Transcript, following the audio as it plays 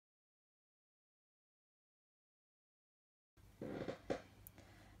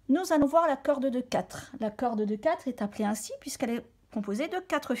Nous allons voir la corde de 4. La corde de 4 est appelée ainsi puisqu'elle est composée de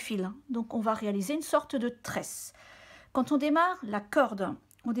 4 fils. Donc on va réaliser une sorte de tresse. Quand on démarre la corde,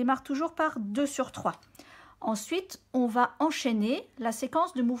 on démarre toujours par 2 sur 3. Ensuite, on va enchaîner la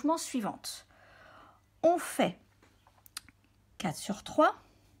séquence de mouvements suivante. On fait 4 sur 3,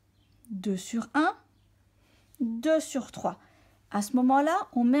 2 sur 1, 2 sur 3. À ce moment-là,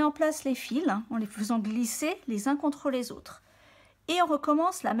 on met en place les fils en les faisant glisser les uns contre les autres. Et on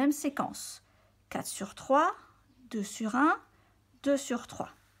recommence la même séquence. 4 sur 3, 2 sur 1, 2 sur 3.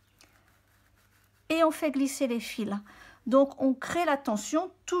 Et on fait glisser les fils. Donc on crée la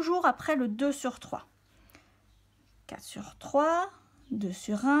tension toujours après le 2 sur 3. 4 sur 3, 2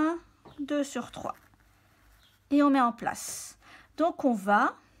 sur 1, 2 sur 3. Et on met en place. Donc on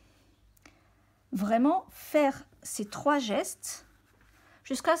va vraiment faire ces 3 gestes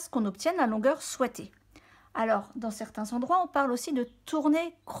jusqu'à ce qu'on obtienne la longueur souhaitée. Alors, dans certains endroits, on parle aussi de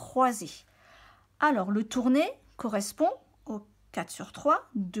tournée croisée. Alors, le tourné correspond au 4 sur 3,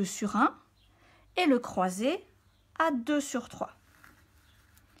 2 sur 1, et le croisé à 2 sur 3.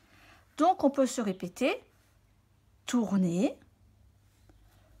 Donc, on peut se répéter tourner,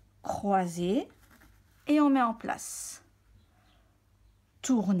 croiser, et on met en place.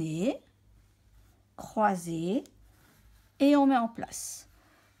 Tourner, croiser, et on met en place.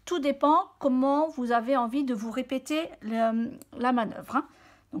 Tout dépend comment vous avez envie de vous répéter la manœuvre.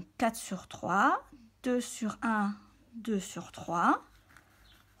 Donc 4 sur 3, 2 sur 1, 2 sur 3.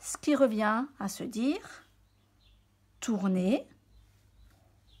 Ce qui revient à se dire tourner,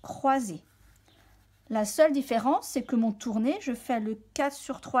 croiser. La seule différence, c'est que mon tourné, je fais le 4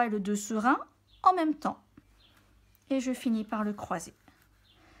 sur 3 et le 2 sur 1 en même temps. Et je finis par le croiser.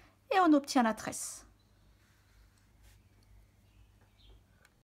 Et on obtient la tresse.